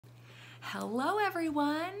Hello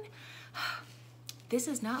everyone. This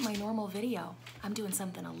is not my normal video. I'm doing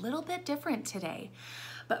something a little bit different today.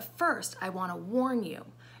 But first, I want to warn you,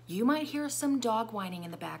 you might hear some dog whining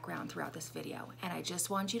in the background throughout this video, and I just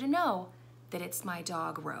want you to know that it's my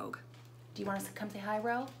dog, Rogue. Do you want to come say hi,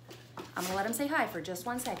 Ro? I'm gonna let him say hi for just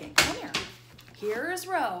 1 second. Come here. Here's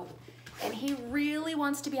Ro, and he really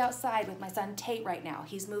wants to be outside with my son Tate right now.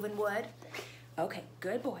 He's moving wood. Okay,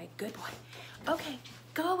 good boy, good boy. Okay,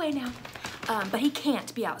 go away now. But he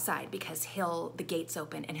can't be outside because the gate's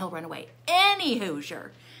open and he'll run away. Any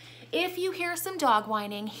Hoosier, if you hear some dog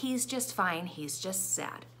whining, he's just fine, he's just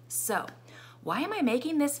sad. So, why am I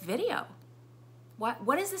making this video?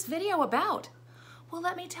 What is this video about? Well,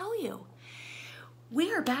 let me tell you.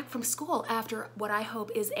 We are back from school after what I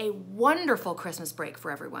hope is a wonderful Christmas break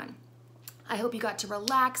for everyone. I hope you got to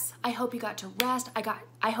relax. I hope you got to rest.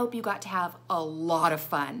 I hope you got to have a lot of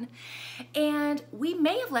fun. And we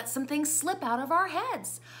may have let some things slip out of our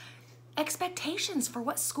heads. Expectations for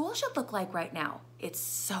what school should look like right now. It's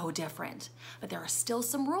so different, but there are still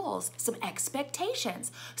some rules, some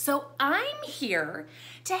expectations. So I'm here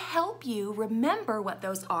to help you remember what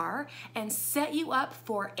those are and set you up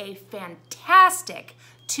for a fantastic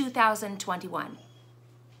 2021.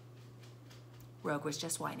 Rogue was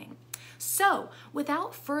just whining. So,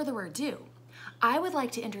 without further ado, I would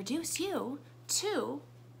like to introduce you to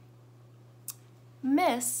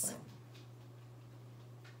Miss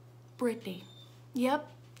Brittany. Yep,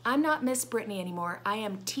 I'm not Miss Brittany anymore. I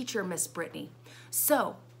am Teacher Miss Brittany.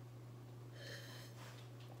 So,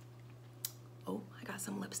 oh, I got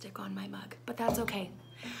some lipstick on my mug, but that's okay.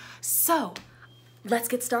 So, let's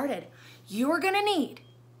get started. You're gonna need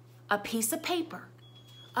a piece of paper,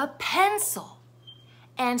 a pencil,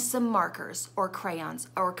 and some markers or crayons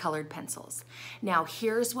or colored pencils. Now,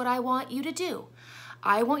 here's what I want you to do.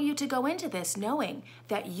 I want you to go into this knowing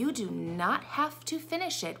that you do not have to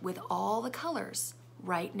finish it with all the colors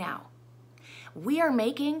right now. We are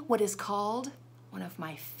making what is called, one of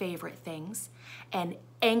my favorite things, an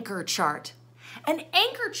anchor chart. An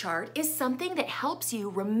anchor chart is something that helps you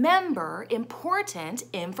remember important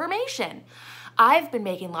information. I've been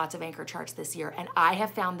making lots of anchor charts this year, and I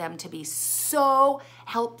have found them to be so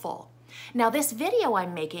helpful. Now, this video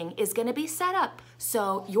I'm making is going to be set up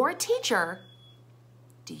so your teacher,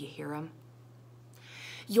 do you hear him?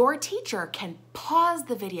 Your teacher can pause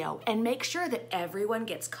the video and make sure that everyone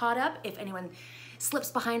gets caught up if anyone slips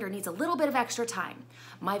behind or needs a little bit of extra time.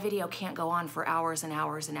 My video can't go on for hours and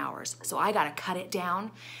hours and hours, so I gotta cut it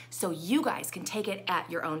down so you guys can take it at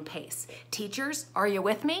your own pace. Teachers, are you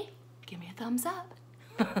with me? Give me a thumbs up.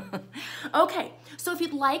 Okay, so if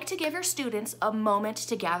you'd like to give your students a moment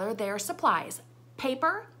to gather their supplies,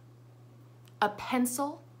 paper, a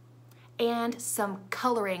pencil, and some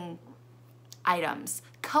coloring items,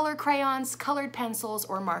 color crayons, colored pencils,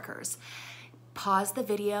 or markers. Pause the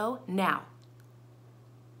video now.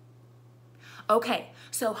 Okay,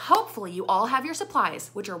 so hopefully you all have your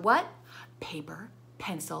supplies, which are what? Paper,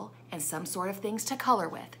 pencil, and some sort of things to color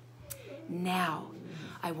with. Now,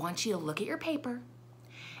 I want you to look at your paper,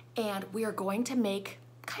 and we are going to make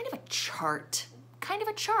kind of a chart.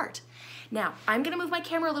 Now, I'm gonna move my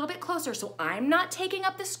camera a little bit closer so I'm not taking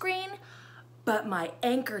up the screen, but my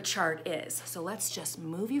anchor chart is. So let's just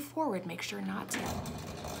move you forward, make sure not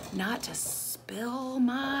to spill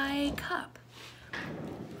my cup.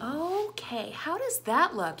 Okay, how does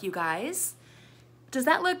that look, you guys? Does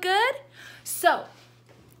that look good? So,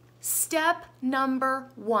 step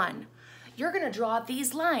number 1. You're gonna draw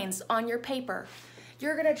these lines on your paper.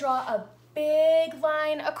 You're gonna draw a big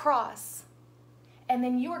line across, and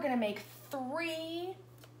then you are gonna make 3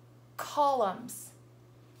 columns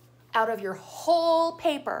out of your whole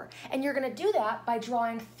paper. And you're gonna do that by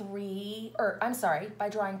drawing 2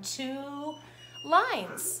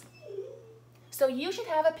 lines. So you should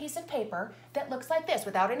have a piece of paper that looks like this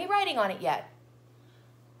without any writing on it yet.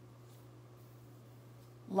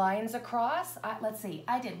 Lines across, let's see,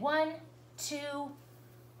 I did 1, 2,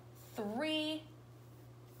 3,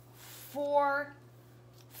 4,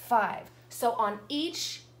 5. So on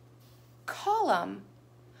each column,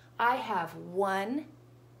 I have 1,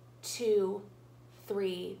 2,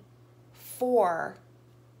 3, 4,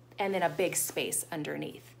 and then a big space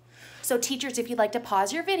underneath. So teachers, if you'd like to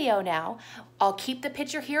pause your video now, I'll keep the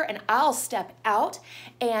picture here and I'll step out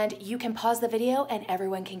and you can pause the video and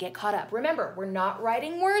everyone can get caught up. Remember, we're not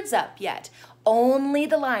writing words up yet, only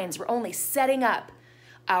the lines. We're only setting up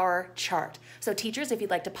our chart. So teachers, if you'd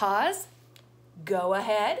like to pause, go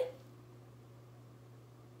ahead.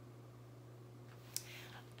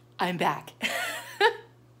 I'm back.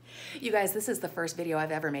 You guys, this is the first video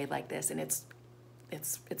I've ever made like this, and it's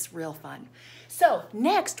It's real fun. So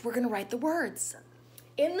next we're gonna write the words.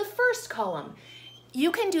 In the first column,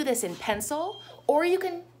 you can do this in pencil or you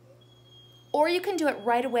can do it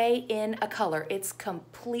right away in a color. It's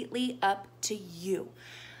completely up to you.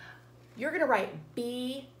 You're gonna write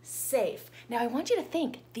be safe. Now I want you to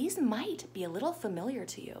think, these might be a little familiar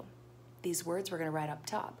to you. These words we're gonna write up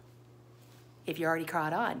top. If you already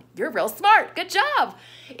caught on, you're real smart, good job.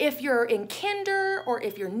 If you're in kinder or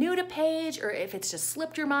if you're new to Page or if it's just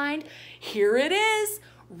slipped your mind, here it is.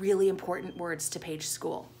 Really important words to Page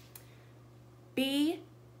School. Be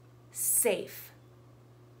safe.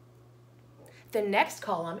 The next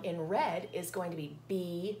column in red is going to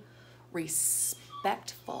be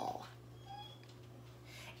respectful.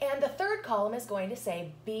 And the third column is going to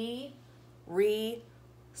say be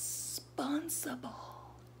responsible.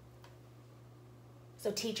 So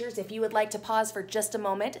teachers, if you would like to pause for just a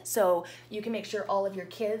moment so you can make sure all of your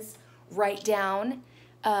kids write down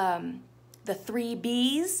the 3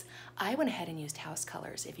 B's. I went ahead and used house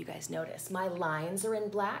colors, if you guys notice. My lines are in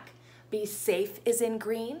black. Be safe is in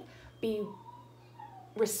green. Be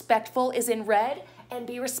respectful is in red. And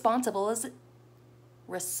be responsible is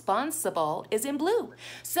in blue.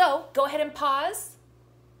 So go ahead and pause.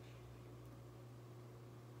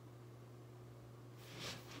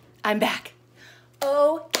 I'm back.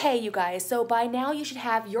 Okay, you guys, so by now you should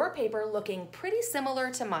have your paper looking pretty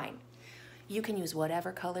similar to mine. You can use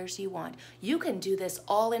whatever colors you want. You can do this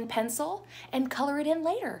all in pencil and color it in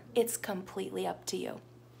later. It's completely up to you.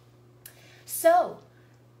 So,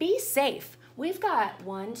 be safe. We've got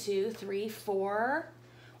 1, 2, 3, 4.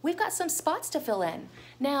 We've got some spots to fill in.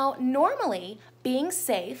 Now, normally, being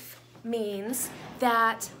safe means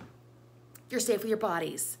that you're safe with your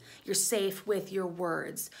bodies. You're safe with your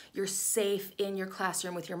words. You're safe in your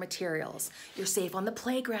classroom with your materials. You're safe on the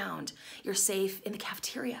playground. You're safe in the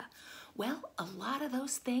cafeteria. Well, a lot of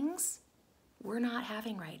those things we're not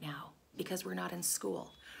having right now because we're not in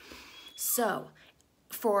school. So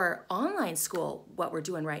for online school, what we're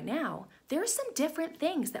doing right now, there's some different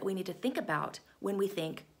things that we need to think about when we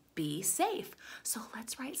think be safe. So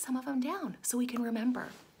let's write some of them down so we can remember.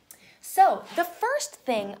 So the first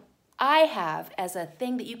thing I have as a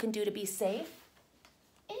thing that you can do to be safe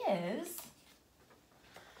is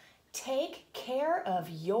take care of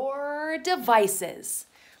your devices.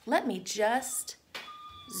 Let me just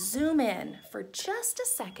zoom in for just a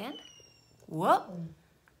second. Whoop.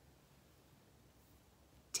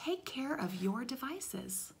 Take care of your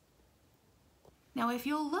devices. Now, if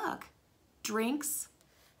you'll look, drinks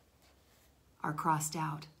are crossed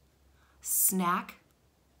out. Snack,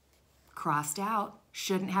 crossed out.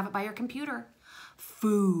 Shouldn't have it by your computer.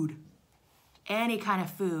 Food, any kind of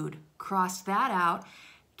food, crossed that out.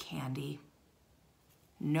 Candy,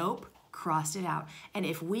 nope, crossed it out. And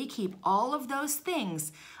if we keep all of those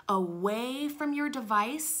things away from your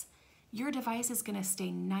device is gonna stay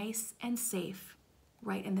nice and safe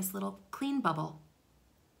right in this little clean bubble.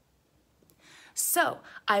 So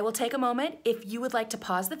I will take a moment if you would like to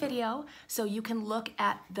pause the video so you can look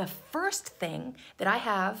at the first thing that I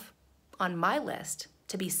have on my list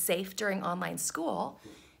to be safe during online school.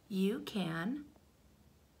 You can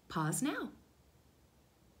pause now.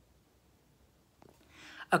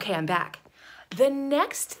 Okay, I'm back. The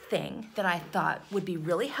next thing that I thought would be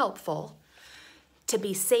really helpful to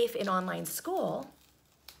be safe in online school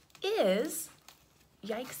is,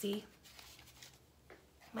 yikesy,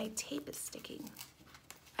 my tape is sticking.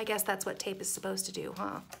 I guess that's what tape is supposed to do,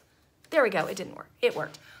 huh? There we go, it didn't work, it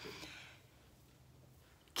worked.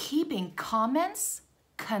 Keeping comments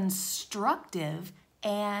constructive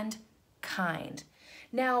and kind.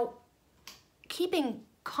 Now, keeping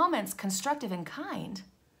comments constructive and kind,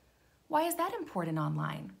 why is that important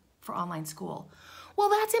online for online school? Well,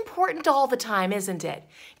 that's important all the time, isn't it?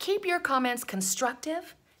 Keep your comments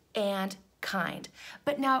constructive and kind.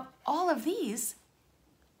 But now all of these,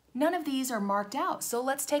 none of these are marked out. So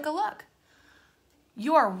let's take a look.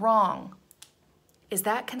 You are wrong. Is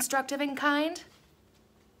that constructive and kind?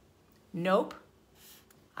 Nope.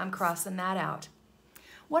 I'm crossing that out.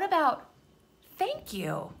 What about thank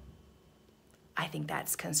you? I think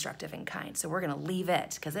that's constructive and kind. So we're gonna leave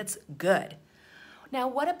it because it's good. Now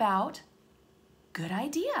what about good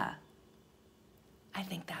idea? I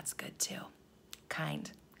think that's good too.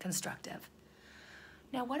 Kind, constructive.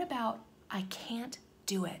 Now what about I can't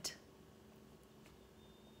do it?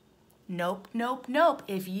 Nope, nope, nope.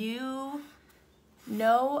 If you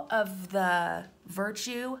know of the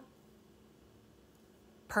virtue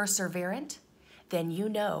perseverant, then you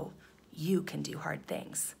know you can do hard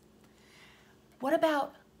things. What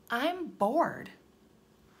about I'm bored?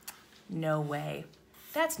 No way.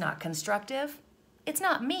 That's not constructive. It's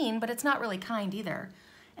not mean, but it's not really kind either.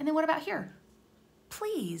 And then what about here?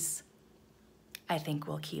 Please. I think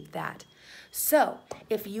we'll keep that. So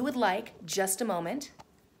if you would like just a moment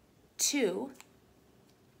to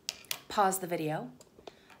pause the video,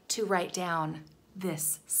 to write down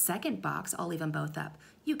this second box, I'll leave them both up.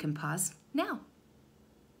 You can pause now.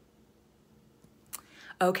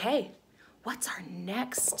 Okay, what's our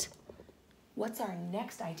next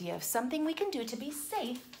idea of something we can do to be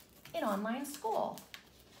safe in online school?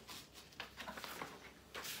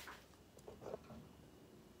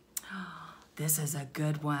 This is a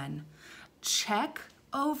good one. Check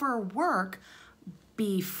over work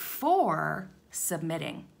before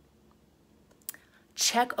submitting.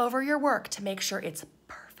 Check over your work to make sure it's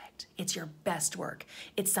perfect. It's your best work.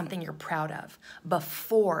 It's something you're proud of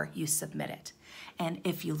before you submit it. And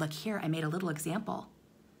if you look here, I made a little example.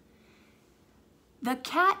 The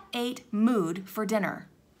cat ate mood for dinner.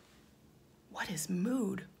 What is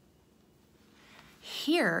mood?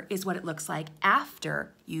 Here is what it looks like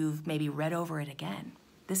after you've maybe read over it again.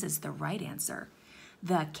 This is the right answer.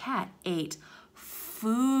 The cat ate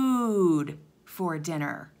food for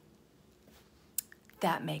dinner.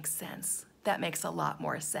 That makes sense. That makes a lot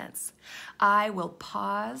more sense. I will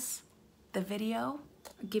pause the video,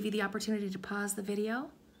 give you the opportunity to pause the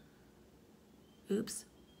video. Oops,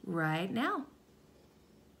 right now.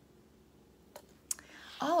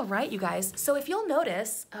 All right, you guys, so if you'll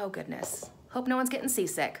notice, oh goodness, hope no one's getting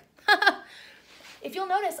seasick. If you'll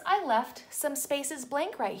notice, I left some spaces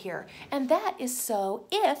blank right here, and that is so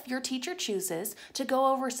if your teacher chooses to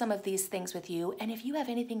go over some of these things with you, and if you have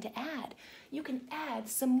anything to add, you can add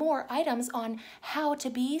some more items on how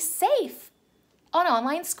to be safe on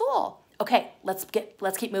online school. Okay, let's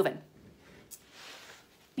keep moving.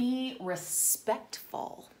 Be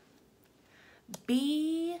respectful.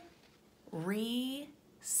 Be respectful.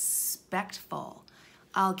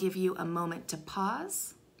 I'll give you a moment to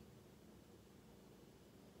pause.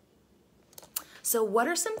 So what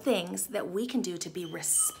are some things that we can do to be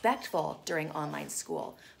respectful during online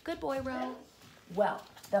school? Good boy, Ro. Well,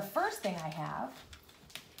 the first thing I have,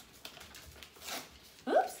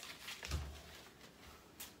 oops.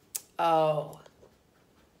 Oh.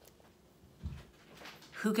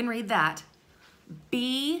 Who can read that?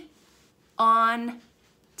 Be on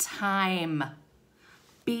time.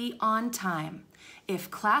 Be on time. If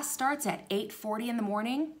class starts at 8:40 in the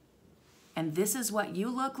morning and this is what you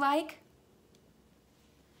look like,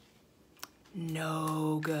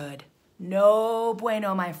 no good. No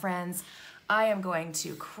bueno, my friends. I am going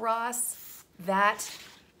to cross that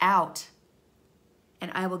out.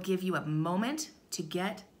 And I will give you a moment to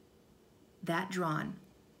get that drawn.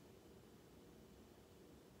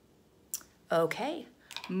 Okay,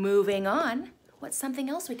 moving on. What's something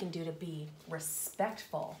else we can do to be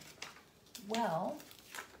respectful? Well,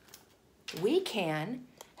 we can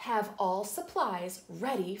have all supplies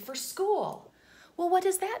ready for school. Well, what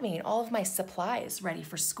does that mean? All of my supplies ready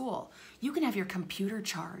for school. You can have your computer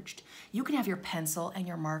charged. You can have your pencil and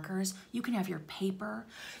your markers. You can have your paper.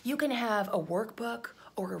 You can have a workbook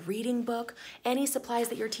or a reading book. Any supplies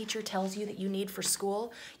that your teacher tells you that you need for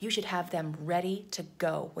school, you should have them ready to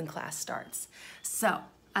go when class starts. So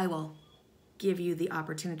I will give you the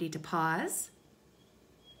opportunity to pause.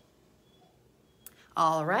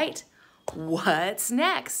 All right, what's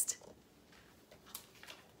next?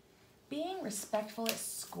 Being respectful at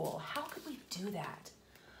school. How could we do that?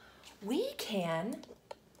 We can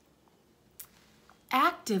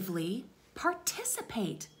actively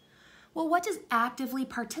participate. Well, what does actively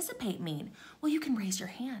participate mean? Well, you can raise your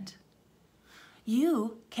hand.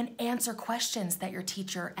 You can answer questions that your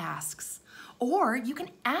teacher asks, or you can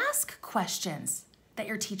ask questions that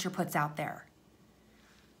your teacher puts out there.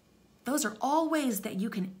 Those are all ways that you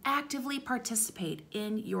can actively participate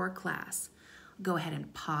in your class. Go ahead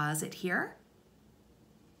and pause it here.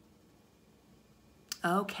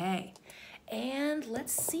 Okay, and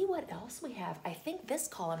let's see what else we have. I think this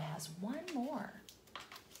column has one more.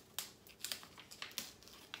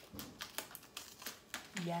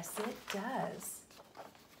 Yes, it does.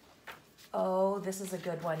 Oh, this is a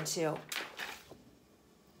good one too.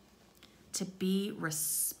 To be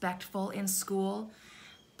respectful in school,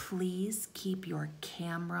 please keep your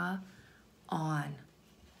camera on.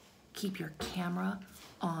 Keep your camera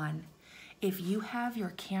on. If you have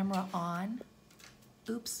your camera on,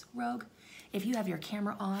 oops, Rogue, if you have your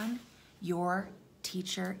camera on, your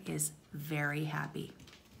teacher is very happy.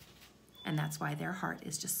 And that's why their heart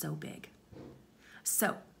is just so big.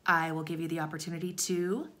 So I will give you the opportunity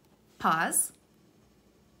to pause.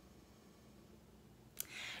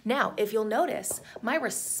 Now, if you'll notice, my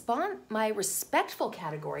respectful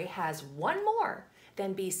category has one more,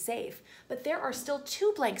 then be safe. But there are still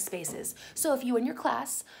 2 blank spaces. So if you and your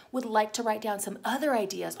class would like to write down some other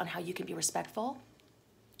ideas on how you can be respectful,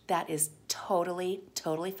 that is totally,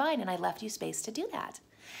 totally fine. And I left you space to do that.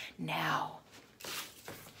 Now,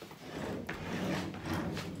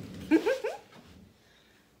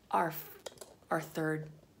 our third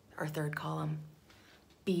column,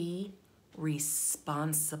 be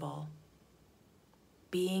responsible.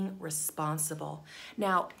 Being responsible.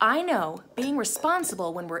 Now, I know being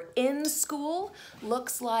responsible when we're in school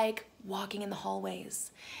looks like walking in the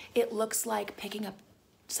hallways. It looks like picking up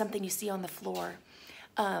something you see on the floor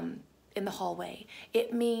in the hallway.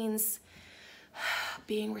 It means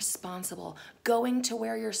being responsible, going to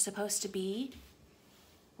where you're supposed to be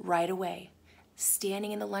right away,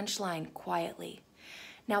 standing in the lunch line quietly.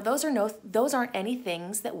 Now, those aren't any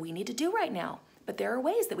things that we need to do right now. But there are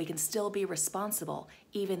ways that we can still be responsible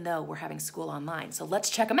even though we're having school online. So let's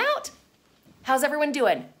check them out. How's everyone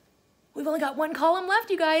doing? We've only got 1 column left,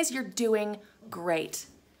 you guys. You're doing great.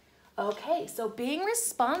 Okay, so being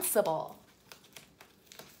responsible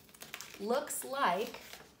looks like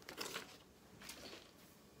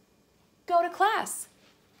go to class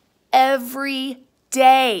every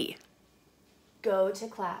day. Go to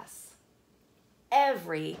class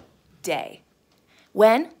every day.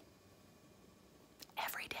 When?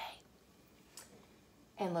 Every day.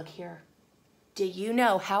 And look here. Do you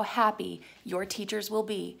know how happy your teachers will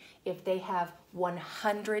be if they have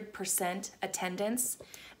 100% attendance?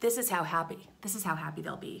 This is how happy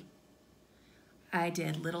they'll be. I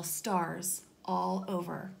did little stars all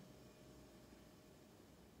over.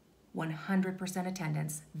 100%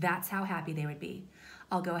 attendance. That's how happy they would be.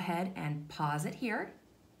 I'll go ahead and pause it here.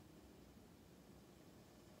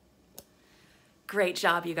 Great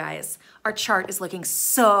job, you guys. Our chart is looking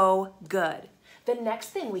so good. The next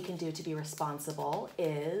thing we can do to be responsible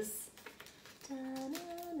is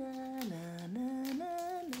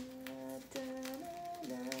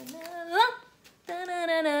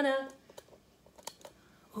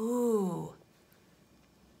ooh,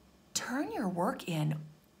 turn your work in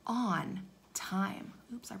on time.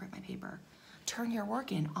 Oops, I ripped my paper. Turn your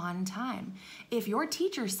work in on time. If your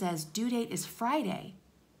teacher says due date is Friday,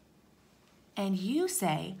 and you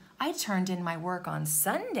say, I turned in my work on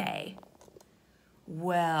Sunday,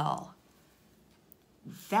 well,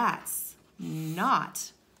 that's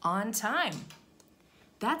not on time.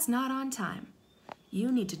 That's not on time.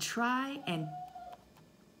 You need to try and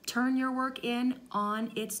turn your work in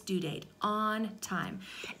on its due date, on time.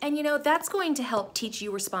 And you know, that's going to help teach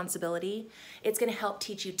you responsibility. It's going to help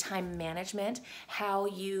teach you time management, how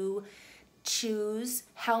you choose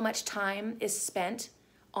how much time is spent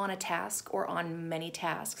on a task or on many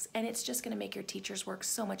tasks. And it's just going to make your teachers' work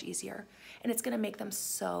so much easier. And it's going to make them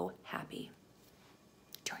so happy.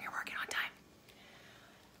 Turn your work in on time.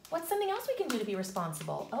 What's something else we can do to be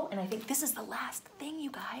responsible? Oh, and I think this is the last thing, you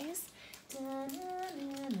guys.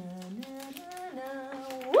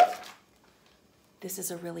 This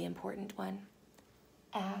is a really important one.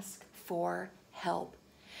 Ask for help.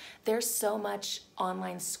 There's so much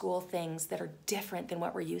online school things that are different than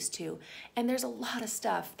what we're used to. And there's a lot of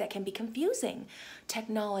stuff that can be confusing.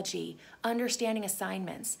 Technology, understanding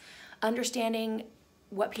assignments, understanding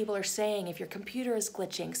what people are saying if your computer is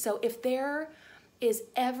glitching. So if there is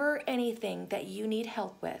ever anything that you need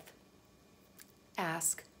help with,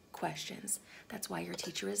 ask questions. That's why your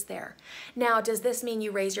teacher is there. Now, does this mean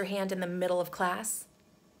you raise your hand in the middle of class?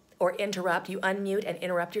 Or interrupt, you unmute and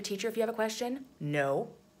interrupt your teacher if you have a question? No.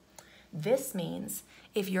 This means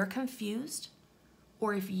if you're confused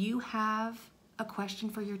or if you have a question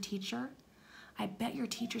for your teacher, I bet your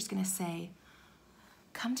teacher's gonna say,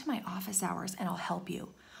 come to my office hours and I'll help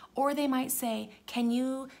you. Or they might say, can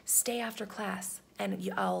you stay after class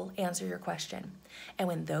and I'll answer your question. And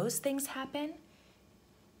when those things happen,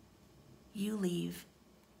 you leave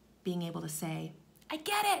being able to say, I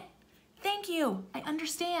get it, thank you, I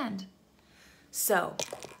understand. So,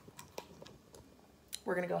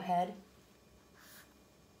 we're gonna go ahead.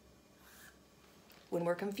 When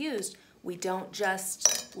we're confused, we don't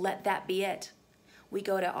just let that be it. We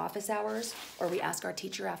go to office hours or we ask our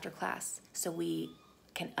teacher after class so we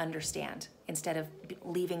can understand instead of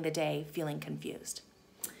leaving the day feeling confused.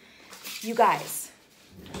 You guys,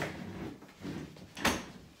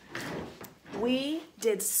 we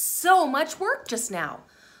did so much work just now.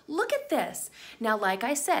 Look at this. Now, like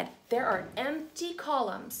I said, there are empty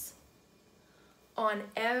columns on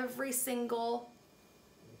every single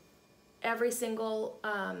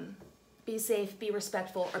be safe, be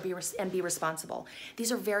respectful, or be responsible.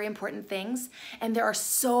 These are very important things, and there are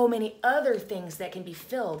so many other things that can be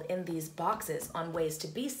filled in these boxes on ways to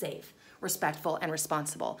be safe, respectful, and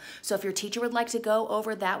responsible. So if your teacher would like to go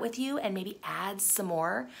over that with you and maybe add some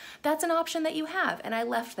more, that's an option that you have, and I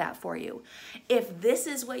left that for you. If this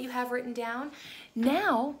is what you have written down,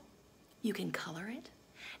 now you can color it.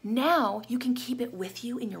 Now you can keep it with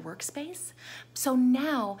you in your workspace. So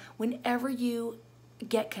now whenever you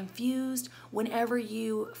get confused, whenever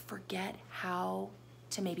you forget how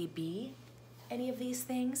to maybe be any of these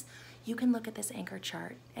things, you can look at this anchor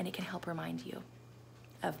chart and it can help remind you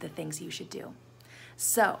of the things you should do.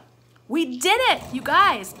 So we did it, you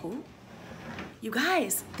guys. Ooh. You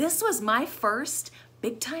guys, this was my first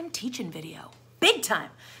big time teaching video. Big time.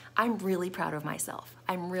 I'm really proud of myself.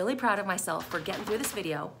 I'm really proud of myself for getting through this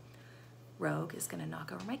video. Rogue is gonna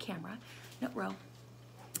knock over my camera. No, Rogue.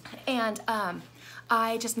 And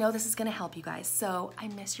I just know this is gonna help you guys. So I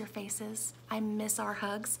miss your faces. I miss our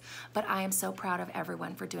hugs, but I am so proud of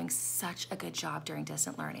everyone for doing such a good job during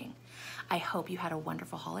distant learning. I hope you had a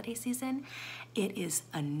wonderful holiday season. It is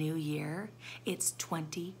a new year. It's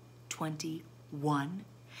 2021,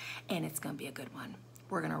 and it's gonna be a good one.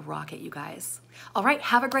 We're gonna rock it, you guys. All right,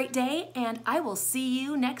 have a great day, and I will see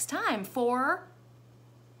you next time for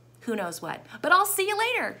who knows what. But I'll see you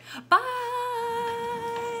later. Bye.